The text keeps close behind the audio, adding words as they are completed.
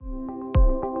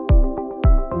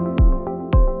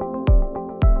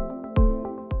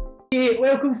Okay,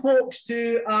 welcome folks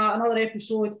to another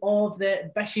episode of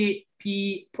the Bishy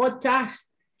PE podcast.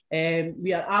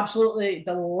 We are absolutely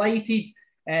delighted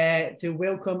to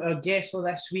welcome our guest for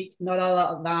this week, none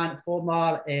other than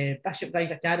former Bishopbriggs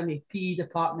Academy PE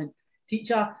department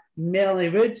teacher, Melanie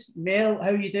Woods. Mel, how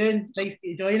are you doing? Nice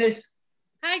to join us.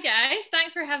 Hi guys,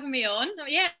 thanks for having me on.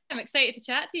 Yeah, I'm excited to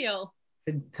chat to you all.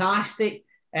 Fantastic.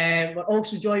 We're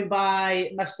also joined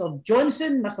by Mr.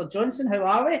 Johnson. Mr. Johnson, how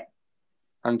are we?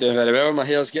 I'm doing very well. My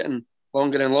hair's getting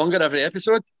longer and longer every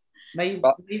episode. Mine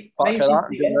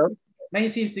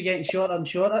seems to get shorter and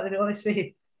shorter, to be honest with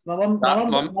you. My mum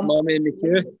made me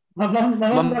queue. My mum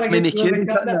made me queue.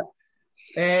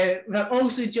 We're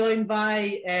also joined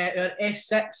by our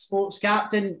S6 sports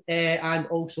captain and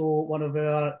also one of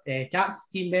our captain's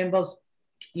team members,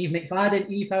 Eve McFadden.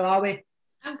 Eve, how are we?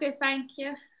 I'm good, thank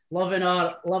you. Loving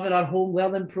our home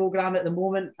learning programme at the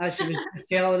moment, as she was just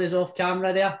telling us off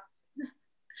camera there.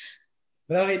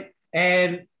 Brilliant.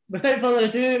 Without further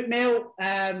ado, Mel,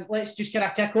 let's just kind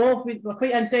of kick off. We're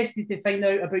quite interested to find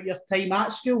out about your time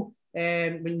at school.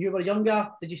 When you were younger,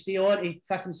 did you stay on to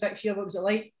 5th and 6th year? What was it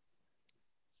like?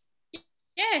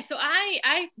 Yeah, so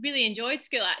I really enjoyed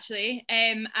school actually.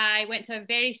 I went to a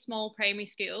very small primary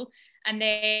school and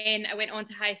then I went on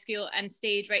to high school and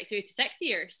stayed right through to 6th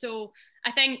year. So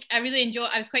I think I really enjoyed,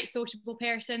 I was quite a sociable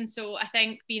person. So I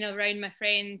think being around my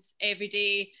friends every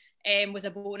day was a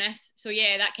bonus. So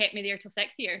yeah, that kept me there till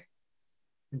 6th year.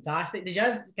 Fantastic. Did you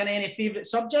have kind of any favourite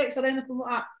subjects or anything like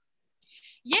that?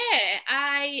 Yeah,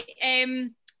 I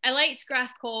liked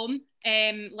Graph Com,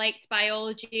 liked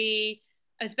biology.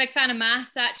 I was a big fan of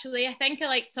maths actually. I think I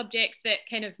liked subjects that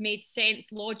kind of made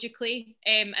sense logically,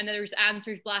 and there was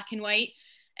answers black and white.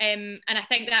 And I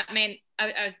think that meant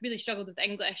I really struggled with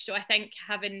English. So I think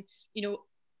having,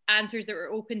 answers that were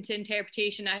open to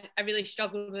interpretation, I really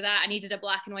struggled with that. I needed a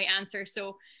black and white answer.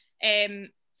 So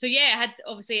yeah, I had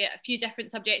obviously a few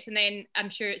different subjects, and then I'm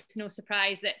sure it's no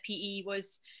surprise that PE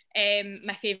was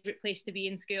my favourite place to be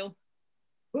in school.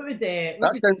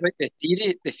 That sounds like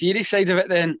the theory side of it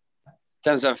then. In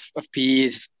terms of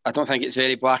PEs, I don't think it's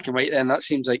very black and white then. That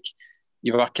seems like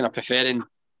you were kind of preferring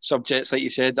subjects, like you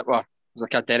said, that were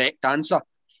like a direct answer.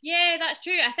 Yeah, that's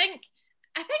true. I think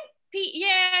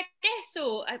yeah, I guess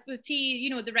so. With PE,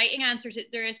 the writing answers,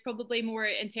 there is probably more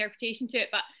interpretation to it,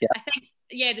 but yeah. I think,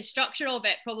 yeah, the structure of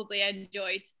it probably I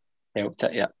enjoyed. Helped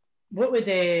it, yeah. What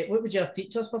would your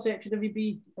teacher's perception of you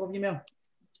be, of you, Mel?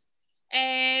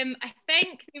 I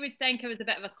think they would think I was a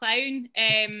bit of a clown.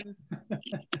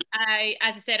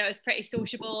 As I said, I was pretty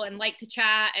sociable and liked to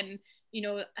chat, and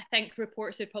I think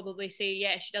reports would probably say,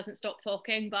 yeah, she doesn't stop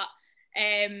talking, but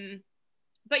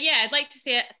yeah, I'd like to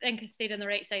say I think I stayed on the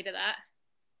right side of that.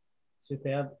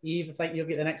 Superb. Eve, I think you'll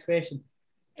get the next question.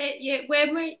 Yeah,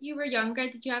 when you were younger,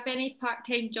 did you have any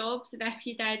part-time jobs? And if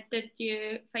you did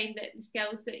you find that the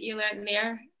skills that you learned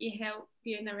there, you help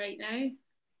you in the right now?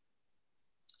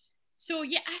 So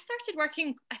yeah, I started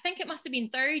working, I think it must have been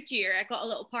 3rd year. I got a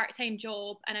little part-time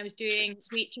job and I was doing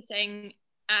waitressing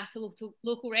at a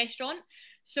local restaurant.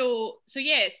 So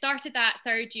yeah, it started that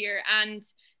 3rd year, and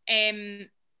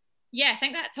yeah, I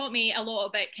think that taught me a lot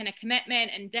about kind of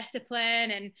commitment and discipline,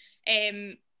 and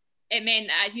it meant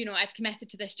that, I'd committed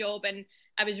to this job, and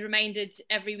I was reminded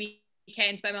every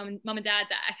weekend by mum and dad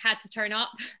that I had to turn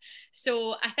up.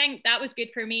 So I think that was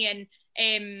good for me, and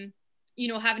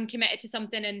having committed to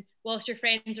something, and whilst your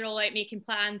friends are all out making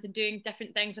plans and doing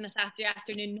different things on a Saturday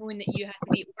afternoon, knowing that you had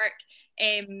to be at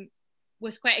work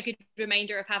was quite a good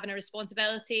reminder of having a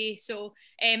responsibility. So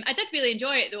I did really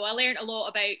enjoy it though. I learned a lot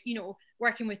about,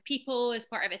 working with people as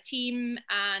part of a team,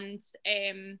 and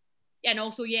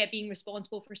also, yeah, being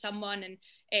responsible for someone and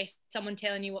someone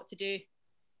telling you what to do.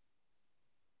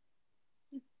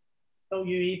 So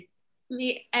you,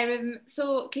 Eve?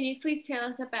 So can you please tell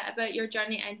us a bit about your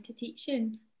journey into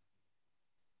teaching?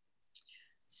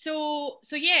 So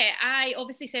yeah, I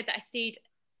obviously said that I stayed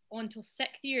on till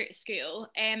 6th year at school,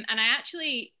 and I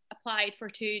actually applied for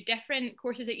 2 different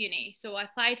courses at uni. So I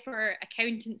applied for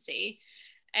accountancy,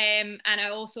 and I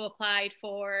also applied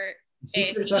for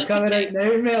secrets are coming out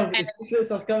now, Mel. The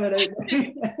secrets are coming out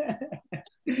now.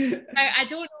 I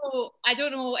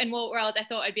don't know in what world I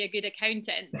thought I'd be a good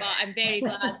accountant, but I'm very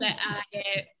glad that I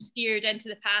steered into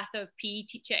the path of PE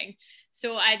teaching.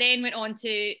 So I then went on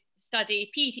to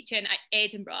study PE teaching at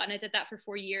Edinburgh, and I did that for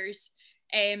 4 years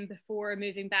before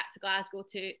moving back to Glasgow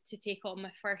to take on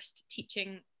my first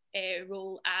teaching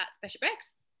role at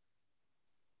Bishopbriggs.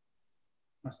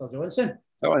 Mr. Johnson.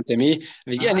 That one to me.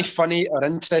 Have you got any funny or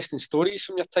interesting stories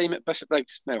from your time at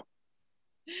Bishopbriggs, Mel?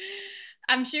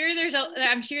 I'm sure there's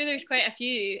quite a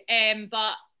few,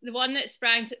 but the one that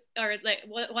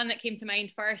one that came to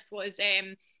mind first was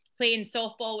playing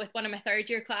softball with one of my third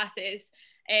year classes,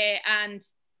 and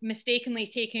mistakenly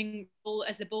taking role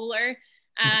as the bowler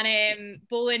and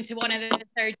bowling to one of the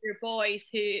third year boys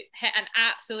who hit an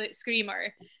absolute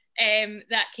screamer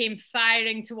that came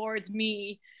firing towards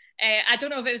me. I don't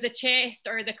know if it was the chest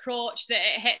or the crotch that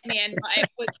it hit me in, but it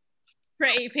was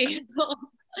pretty painful.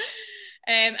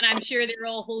 And I'm sure they were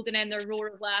all holding in their roar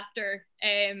of laughter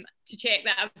to check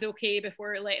that I was okay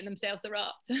before letting themselves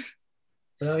erupt.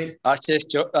 Brilliant. That's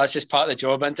just part of the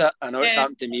job, isn't it? I know it's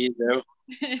happened to me as well.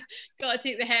 Got to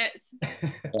take the hits.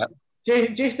 Yeah.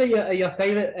 Just at your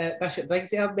time at Bishopbriggs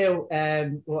there, Mel,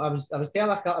 well, I was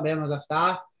telling a couple of members of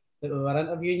staff that we were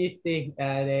interviewing you today,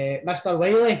 and Mr.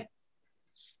 Wiley.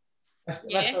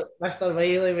 Mr.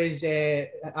 Wiley was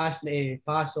asked me to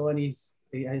pass on his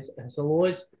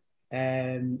hellos.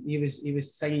 He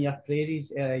was singing your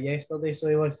praises yesterday, so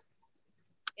he was.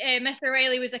 Mr.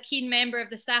 Wiley was a keen member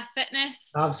of the staff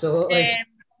fitness. Absolutely.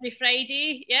 Every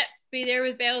Friday, yep, be there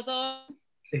with bells on.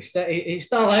 He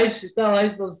still is.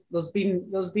 There's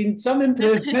been some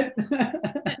improvement.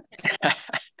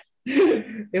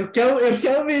 he'll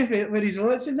kill me when he's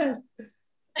watching this.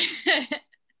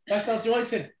 Mr.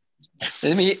 Johnson.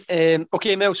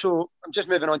 Okay, Mel, so I'm just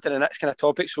moving on to the next kind of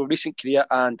topic, so recent career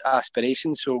and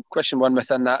aspirations. So question one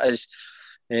within that is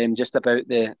just about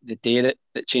the day that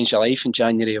changed your life in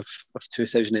January of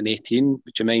 2018.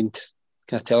 Would you mind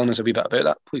kind of telling us a wee bit about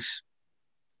that, please?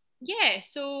 Yeah,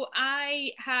 so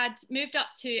I had moved up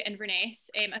to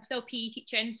Inverness. I'm still PE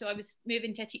teaching, so I was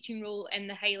moving to a teaching role in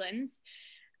the Highlands.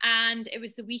 And it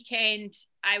was the weekend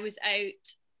I was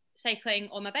out cycling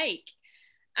on my bike.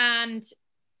 And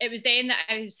it was then that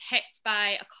I was hit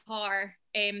by a car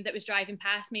that was driving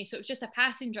past me. So it was just a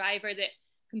passing driver that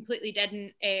completely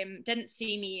didn't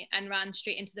see me and ran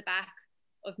straight into the back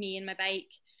of me and my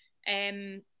bike.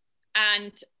 And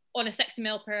on a 60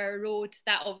 mile per hour road,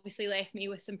 that obviously left me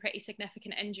with some pretty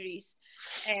significant injuries.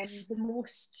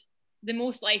 The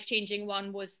most life-changing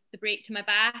one was the break to my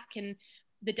back and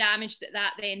the damage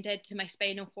that then did to my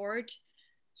spinal cord.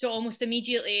 So almost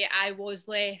immediately I was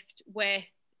left with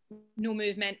no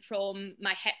movement from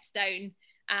my hips down,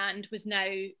 and was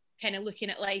now kind of looking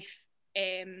at life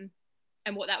and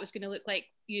what that was going to look like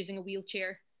using a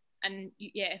wheelchair. And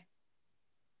yeah.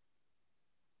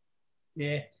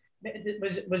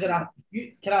 Was there kind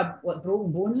of like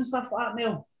broken bones and stuff like that,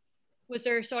 Mel? Was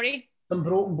there, sorry? Some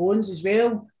broken bones as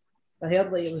well? I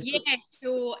heard like it was. Yeah,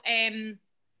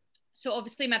 so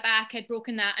obviously my back had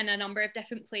broken that in a number of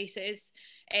different places.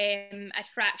 I'd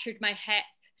fractured my hip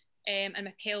and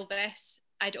my pelvis.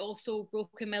 I'd also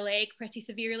broken my leg pretty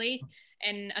severely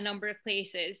in a number of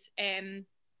places, and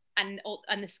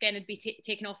the skin had been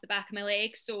taken off the back of my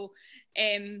leg. So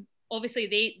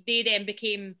obviously they then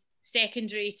became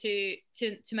secondary to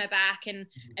my back and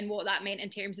what that meant in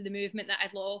terms of the movement that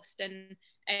I'd lost and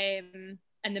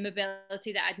the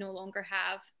mobility that I'd no longer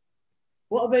have.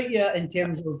 What about you in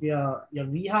terms of your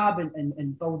rehab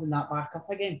and building that back up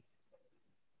again?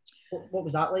 What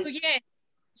was that like?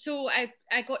 So I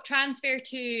got transferred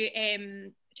to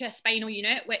a spinal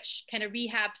unit, which kind of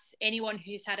rehabs anyone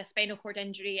who's had a spinal cord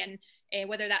injury, and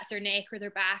whether that's their neck or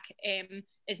their back,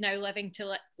 is now living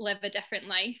to live a different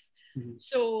life. Mm-hmm.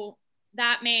 So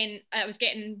that meant I was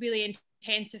getting really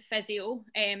intensive physio.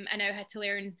 I now had to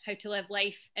learn how to live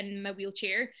life in my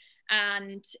wheelchair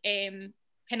and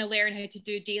kind of learn how to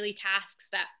do daily tasks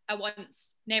that I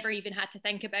once never even had to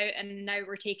think about, and now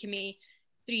were taking me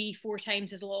 3-4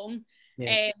 times as long.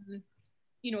 Yeah.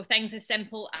 Things as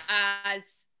simple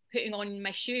as putting on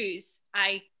my shoes.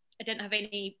 I didn't have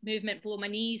any movement below my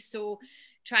knees, so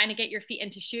trying to get your feet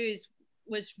into shoes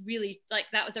was really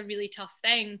that was a really tough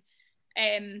thing.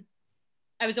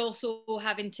 I was also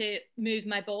having to move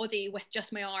my body with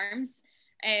just my arms,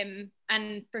 and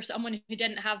for someone who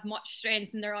didn't have much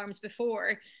strength in their arms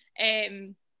before,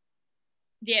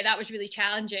 that was really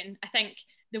challenging. I think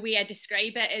the way I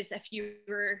describe it is if you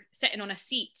were sitting on a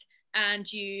seat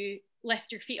and you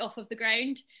lift your feet off of the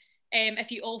ground,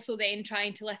 if you also then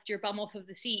trying to lift your bum off of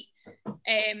the seat,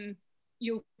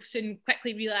 you'll soon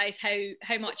quickly realise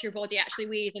how much your body actually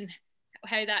weighs and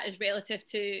how that is relative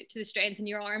to the strength in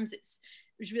your arms. It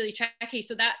was really tricky.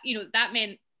 So that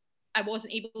meant I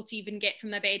wasn't able to even get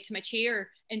from my bed to my chair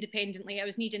independently. I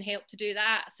was needing help to do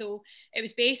that. So it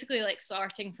was basically like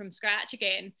starting from scratch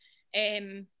again.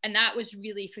 And that was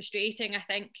really frustrating. I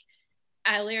think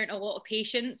I learned a lot of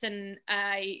patience, and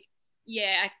I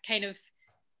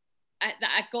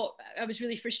was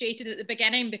really frustrated at the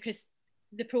beginning because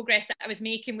the progress that I was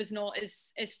making was not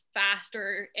as fast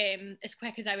or as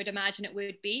quick as I would imagine it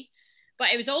would be. But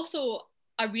it was also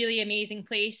a really amazing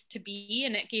place to be,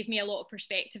 and it gave me a lot of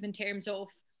perspective in terms of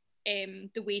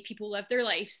the way people live their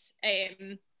lives.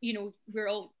 You know,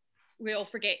 we all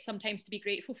forget sometimes to be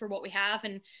grateful for what we have,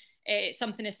 and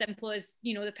something as simple as,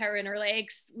 you know, the power in our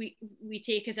legs we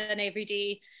take as an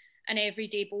everyday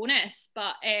bonus.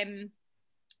 But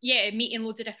yeah, meeting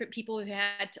loads of different people who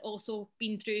had also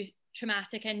been through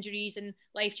traumatic injuries and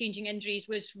life-changing injuries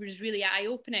was really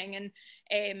eye-opening,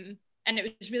 and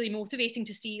it was really motivating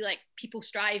to see like people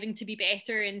striving to be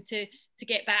better and to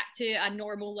get back to a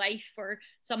normal life or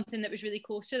something that was really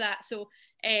close to that. So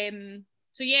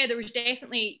yeah, there was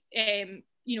definitely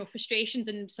you know, frustrations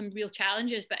and some real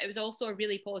challenges, but it was also a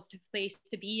really positive place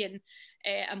to be, and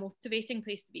a motivating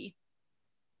place to be.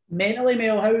 Mentally,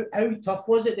 Mel, how tough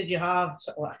was it? Did you have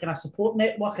a kind of support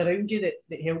network around you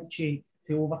that helped you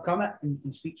to overcome it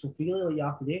and speak so freely like you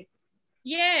are today?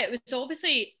 Yeah, it was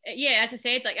obviously, yeah, as I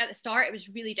said, like at the start, it was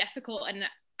really difficult. And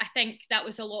I think that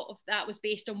was a lot of that was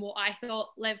based on what I thought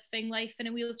living life in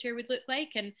a wheelchair would look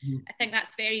like. And I think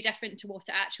that's very different to what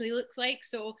it actually looks like.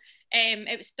 So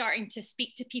it was starting to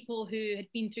speak to people who had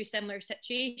been through similar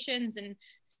situations and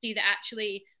see that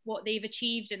actually what they've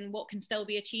achieved and what can still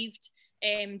be achieved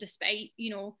despite, you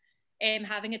know,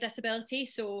 having a disability.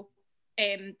 So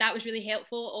that was really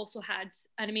helpful. Also had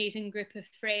an amazing group of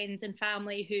friends and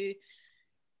family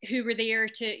who were there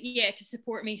to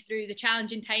support me through the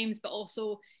challenging times, but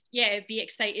also be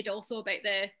excited also about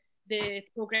the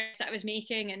progress that I was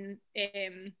making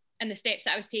and the steps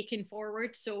that I was taking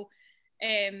forward. So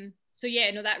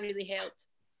that really helped.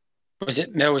 Was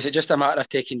it just a matter of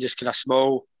taking just kind of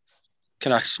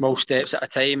small steps at a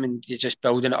time and you're just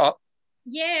building it up?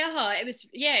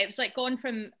 It was like going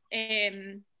from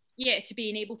to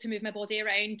being able to move my body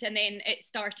around, and then it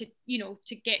started, you know,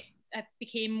 I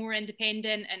became more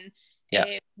independent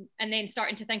and then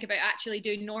starting to think about actually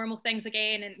doing normal things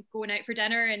again and going out for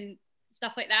dinner and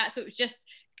stuff like that. So it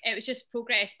was just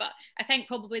progress. But I think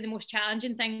probably the most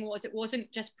challenging thing was it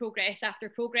wasn't just progress after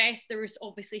progress. There was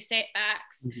obviously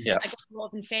setbacks. I got a lot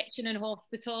of infection in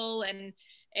hospital, and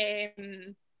there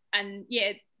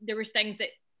was things that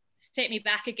set me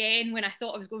back again when I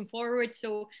thought I was going forward.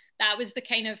 So that was the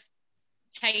kind of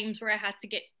times where I had to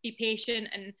be patient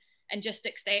and just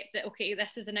accept that, okay,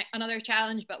 this is another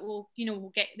challenge, but we'll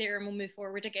get there and we'll move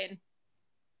forward again.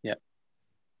 Yeah,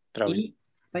 brilliant.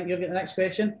 I think you'll get the next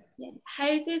question. Yeah. How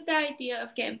did the idea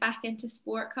of getting back into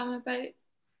sport come about?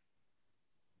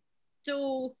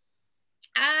 So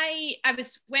I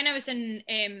was when I was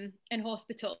in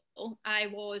hospital,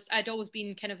 I'd always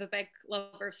been kind of a big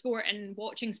lover of sport and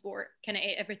watching sport, kind of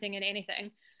everything and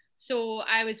anything. So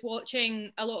I was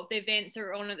watching a lot of the events that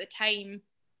were on at the time.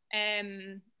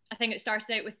 I think it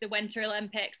started out with the Winter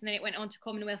Olympics and then it went on to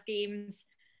Commonwealth Games.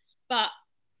 But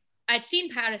I'd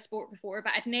seen para sport before,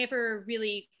 but I'd never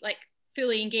really like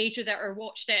fully engaged with it or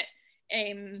watched it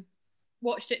to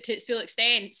its full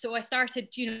extent. So I started,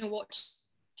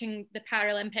 watching the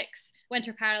Paralympics,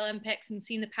 Winter Paralympics, and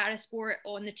seeing the para sport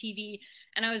on the TV.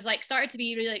 And I was like, started to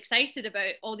be really excited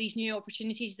about all these new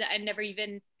opportunities that I never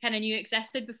even kind of knew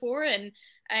existed before. And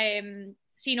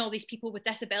seeing all these people with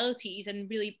disabilities and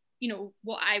really,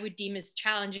 what I would deem as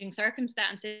challenging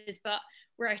circumstances, but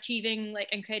we're achieving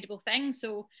like incredible things.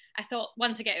 So I thought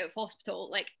once I get out of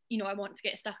hospital, like, I want to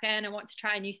get stuck in, I want to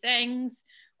try new things,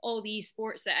 all these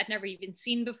sports that I'd never even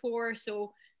seen before.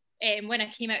 So when I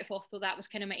came out of hospital, that was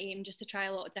kind of my aim, just to try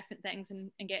a lot of different things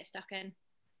and get stuck in.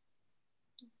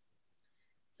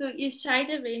 So you've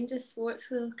tried a range of sports,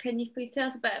 so can you please tell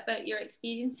us a bit about your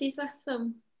experiences with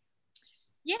them?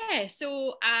 Yeah,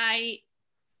 so I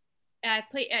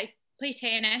play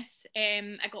tennis.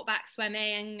 I got back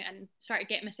swimming and started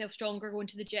getting myself stronger, going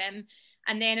to the gym,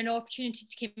 and then an opportunity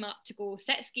came up to go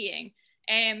sit skiing.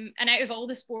 And out of all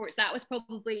the sports, that was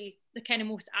probably the kind of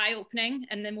most eye-opening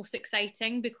and the most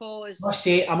exciting, because I like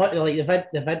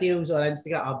the videos on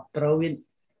Instagram are brilliant.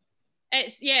 I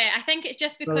think it's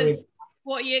just because brilliant.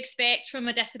 What you expect from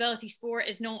a disability sport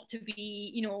is not to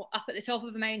be, up at the top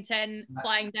of a mountain,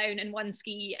 flying down in one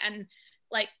ski, and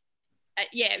like,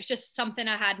 it was just something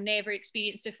I had never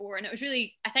experienced before. And it was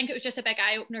really, I think it was just a big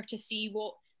eye-opener to see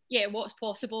what's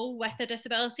possible with a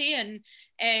disability. And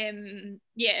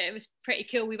it was pretty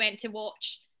cool. We went to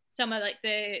watch some of like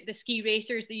the ski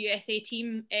racers, the USA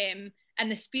team, and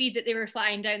the speed that they were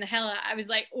flying down the hill. I was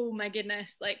like, oh my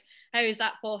goodness, like how is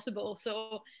that possible?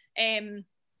 So I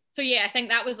think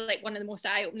that was like one of the most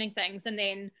eye-opening things. And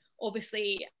then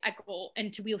obviously I got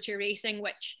into wheelchair racing,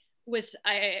 which was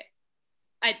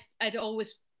I'd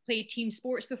always played team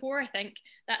sports before. I think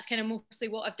that's kind of mostly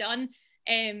what I've done.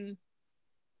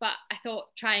 But I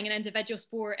thought trying an individual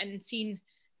sport and seeing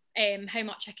how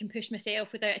much I can push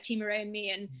myself without a team around me,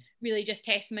 and really just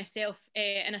testing myself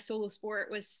in a solo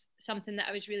sport was something that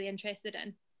I was really interested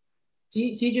in.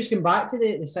 See, just going back to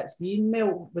the 16,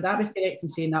 Mel, would I be correct in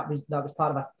saying that was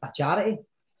part of a charity?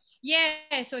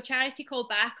 Yeah, so a charity called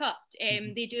Backup,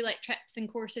 they do like trips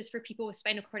and courses for people with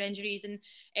spinal cord injuries,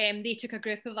 and they took a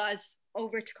group of us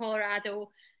over to Colorado,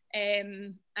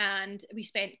 and we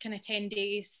spent kind of 10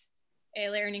 days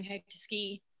learning how to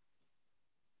ski.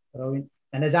 Brilliant.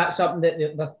 And is that something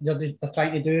that they're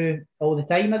trying to do all the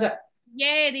time, is it?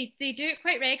 Yeah, they do it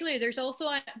quite regularly. There's also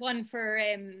one for,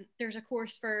 there's a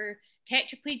course for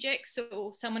tetraplegics,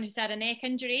 so someone who's had a neck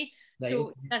injury, right,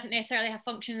 so doesn't necessarily have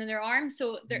function in their arm.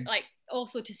 So they're like,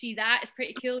 also to see that is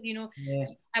pretty cool, you know. Yeah.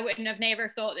 I wouldn't have never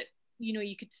thought that, you know,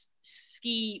 you could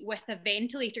ski with a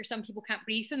ventilator. Some people can't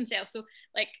breathe for themselves. So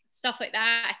like stuff like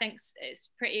that, I think it's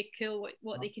pretty cool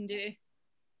what they can do.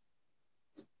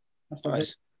 That's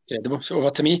nice. Incredible. So over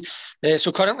to me.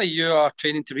 So currently you are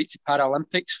training to reach the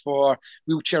Paralympics for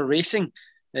wheelchair racing.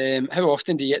 How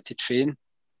often do you get to train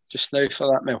just now for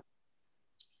that, Mel?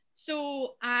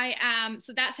 So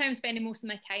so that's how I'm spending most of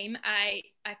my time. I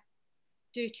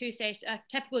do 2 sessions. A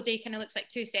typical day kind of looks like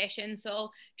 2 sessions. So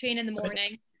I'll train in the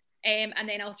morning, and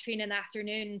then I'll train in the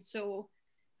afternoon. So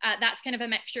that's kind of a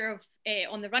mixture of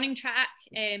on the running track,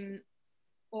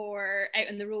 or out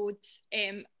on the roads,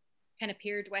 kind of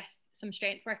paired with some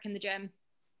strength work in the gym.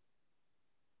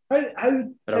 How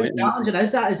challenging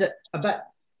is that? Is it a bit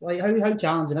like how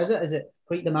challenging is it? Is it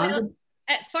quite demanding? Well,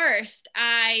 at first,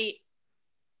 I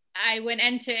went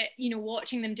into it, you know,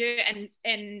 watching them do it,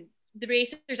 and the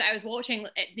racers I was watching,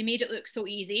 they made it look so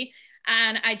easy.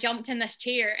 And I jumped in this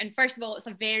chair, and first of all, it's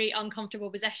a very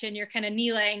uncomfortable position. You're kind of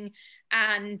kneeling,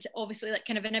 and obviously like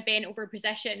kind of in a bent over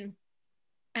position.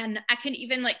 And I couldn't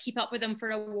even like keep up with them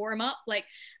for a warm up. Like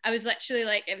I was literally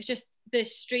like, it was just the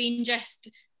strangest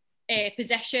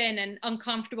position and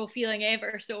uncomfortable feeling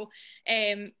ever. So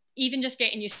even just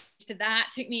getting used to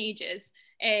that took me ages.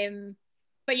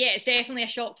 But yeah, it's definitely a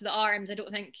shock to the arms. I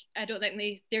don't think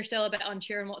they're still a bit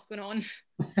unsure on what's going on.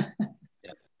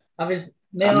 I'm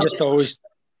just always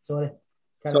sorry,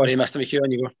 Mr.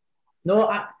 McEwen, you go. No,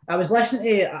 I was listening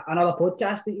to another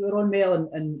podcast that you were on, Mel,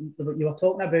 and you were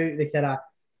talking about the kind of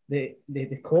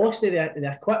the cost of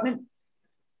the equipment.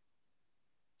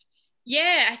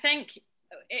 Yeah, I think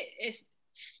it's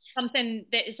something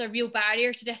that is a real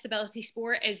barrier to disability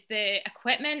sport is the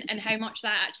equipment and how much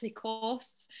that actually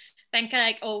costs. I think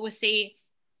I always say,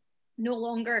 no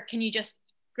longer can you just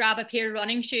grab a pair of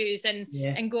running shoes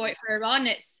and go out for a run.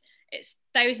 It's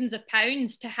thousands of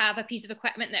pounds to have a piece of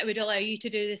equipment that would allow you to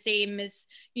do the same as,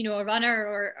 you know, a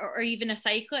runner or even a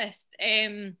cyclist.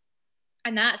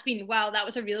 And that's been, wow, that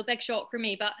was a real big shock for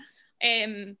me. But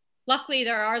luckily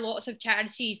there are lots of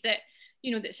charities that,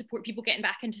 you know, that support people getting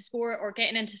back into sport or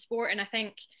getting into sport. And I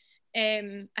think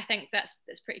that's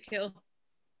pretty cool.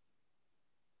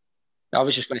 I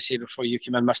was just going to say before you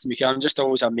came in, Mr. McKay, I'm just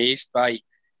always amazed by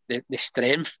the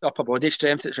strength, upper body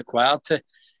strength that's required to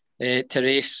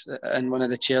race in one of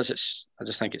the chairs. I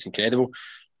just think it's incredible.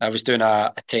 I was doing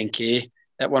a 10K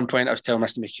at one point. I was telling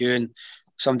Mr. McEwen,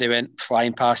 somebody went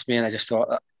flying past me, and I just thought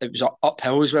that it was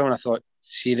uphill as well. And I thought,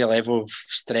 see the level of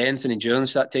strength and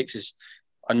endurance that takes is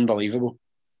unbelievable.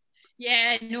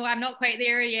 Yeah, no, I'm not quite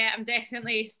there yet. I'm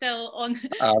definitely still on.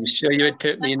 I'm sure you would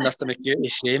put me in Mr. McEwen to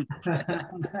shame.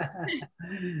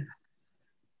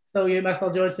 Still you,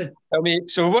 Mr. Johnson. Tell me,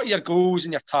 so what are your goals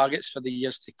and your targets for the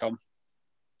years to come?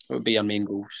 What would be your main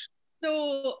goals?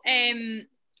 So, I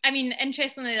mean,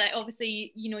 interestingly, like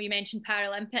obviously, you know, you mentioned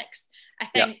Paralympics. I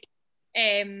think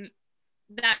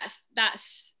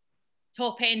that's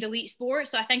top end elite sport.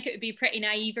 So I think it would be pretty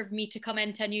naive of me to come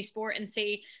into a new sport and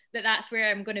say that that's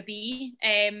where I'm going to be.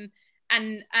 And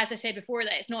as I said before,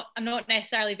 that I'm not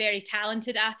necessarily very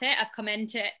talented at it. I've come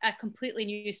into a completely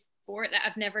new sport that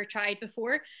I've never tried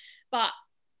before, but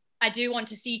I do want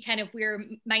to see kind of where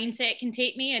mindset can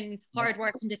take me, and hard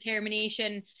work and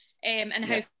determination, and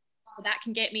how far that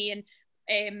can get me,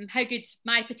 and how good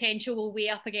my potential will weigh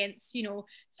up against, you know,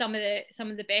 some of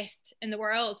the best in the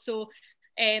world. So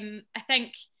I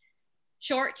think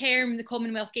short term, the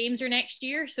Commonwealth Games are next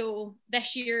year. So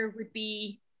this year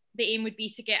the aim would be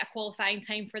to get a qualifying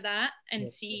time for that, and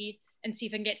see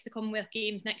if I can get to the Commonwealth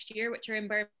Games next year, which are in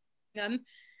Birmingham,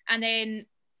 and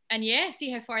see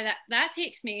how far that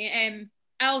takes me.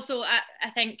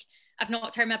 I think I've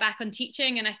not turned my back on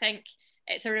teaching, and I think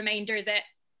it's a reminder that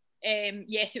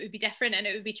yes, it would be different and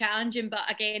it would be challenging, but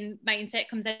again, mindset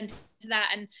comes into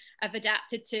that, and I've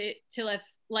adapted to live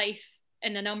life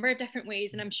in a number of different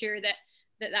ways, and I'm sure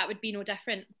that would be no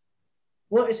different.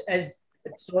 What is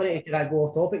sorry to kind of go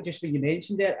off topic, just when you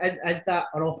mentioned there, is that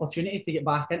an opportunity to get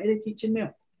back into the teaching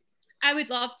now? I would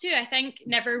love to. I think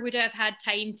never would have had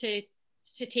time to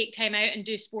take time out and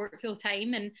do sport full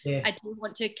time, and I do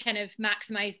want to kind of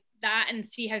maximise that and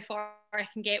see how far I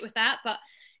can get with that. But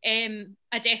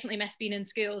I definitely miss being in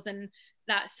schools, and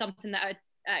that's something that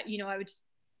I would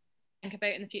think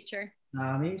about in the future.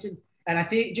 Amazing. And I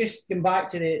take, just going back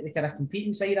to the kind of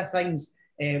competing side of things,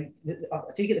 I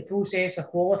take it the process of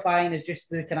qualifying is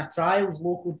just the kind of trials,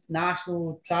 local,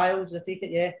 national trials, I take it,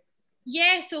 yeah?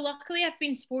 Yeah, so luckily I've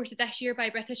been supported this year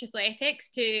by British Athletics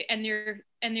in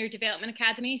their development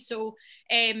academy. So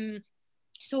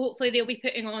so hopefully they'll be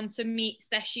putting on some meets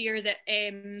this year that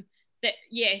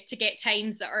to get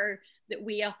times that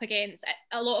weigh up against.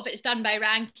 A lot of it's done by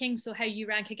ranking, so how you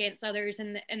rank against others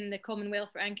in the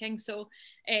Commonwealth ranking. So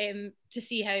to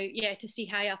see how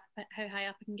high up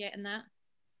I can get in that.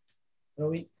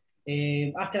 Brilliant.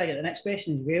 After I get the next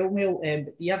question as well, Mel,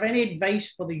 do you have any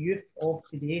advice for the youth of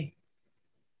today?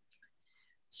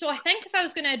 So I think if I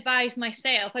was going to advise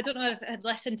myself, I don't know if I'd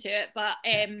listened to it, but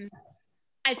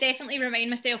I definitely remind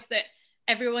myself that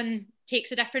everyone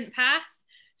takes a different path.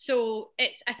 So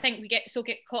I think we get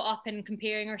caught up in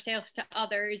comparing ourselves to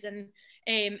others and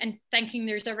thinking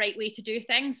there's a right way to do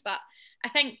things. But I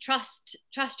think trust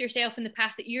yourself in the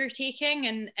path that you're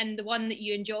taking and the one that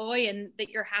you enjoy and that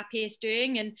you're happiest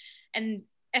doing. And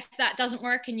if that doesn't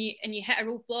work and you hit a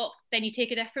roadblock, then you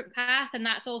take a different path, and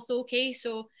that's also okay.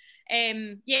 So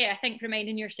I think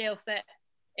reminding yourself that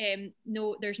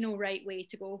no, there's no right way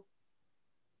to go.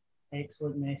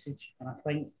 Excellent message. And I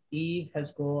think Eve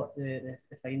has got the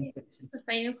final question. The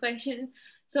final question.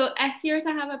 So if you were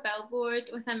to have a billboard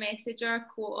with a message or a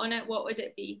quote on it, what would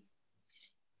it be?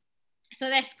 So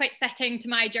that's quite fitting to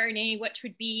my journey, which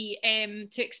would be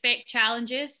to expect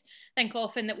challenges. I think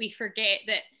often that we forget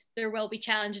that there will be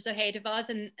challenges ahead of us,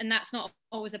 and that's not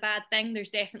always a bad thing. There's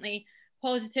definitely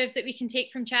positives that we can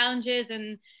take from challenges,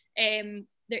 and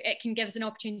it can give us an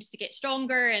opportunity to get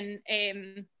stronger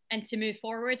and to move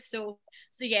forward. So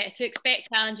yeah, to expect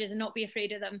challenges and not be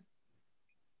afraid of them.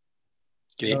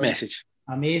 Great message.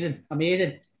 Amazing.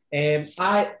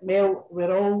 Mel,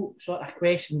 we're all sort of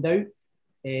questioned out.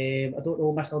 I don't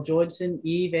know, Mr. Johnson,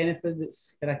 Eve, anything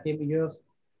that's kind of came to your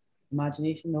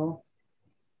imagination? No.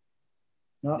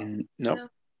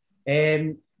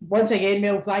 Once again,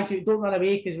 Mel, thank you. Don't run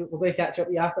away because we're going to catch up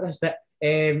with you after this. But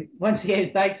once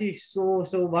again, thank you so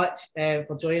much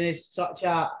for joining us. Such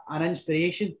an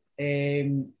inspiration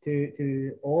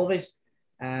to all of us,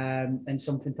 and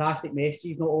some fantastic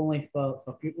messages, not only for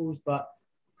pupils but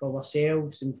for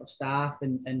ourselves and for staff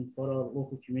and for our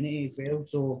local community as well.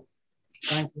 So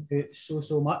thank you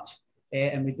so much,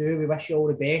 and we wish you all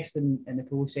the best in the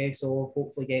process of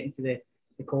hopefully getting to the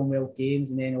Commonwealth Games,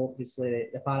 and then obviously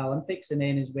the Paralympics, and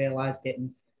then as well as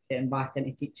getting back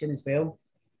into teaching as well.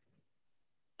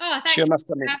 Oh, thanks. Sure,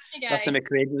 Mr.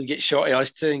 McQuaid will get shot of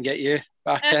us too and get you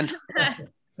back in.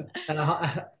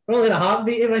 Probably in a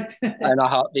heartbeat, he would. In a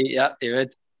heartbeat, yeah, he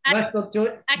would. Mr.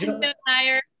 Joe, I can go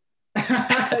higher.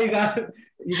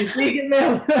 You can take it,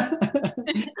 Mel.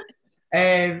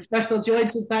 Mr.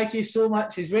 Johnson, thank you so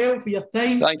much as well for your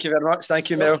time. Thank you very much. Thank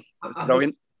you, Mel. That's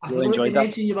brilliant. Really enjoyed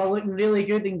that. You were looking really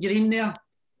good and green there.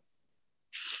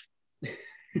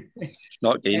 It's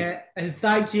not green. And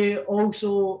thank you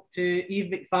also to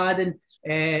Eve McFadden.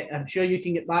 I'm sure you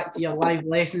can get back to your live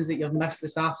lessons that you've missed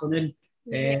this afternoon.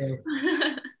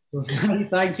 So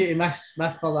thank you to Miss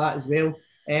Smith for that as well.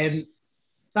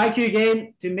 Thank you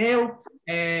again to Mel.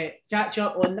 Catch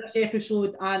up on this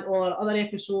episode and on other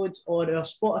episodes on our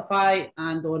Spotify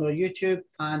and on our YouTube,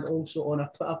 and also on our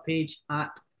Twitter page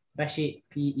at Bishy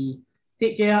PE.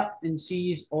 Take care and see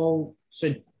you all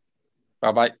soon.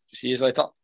 Bye bye. See you later.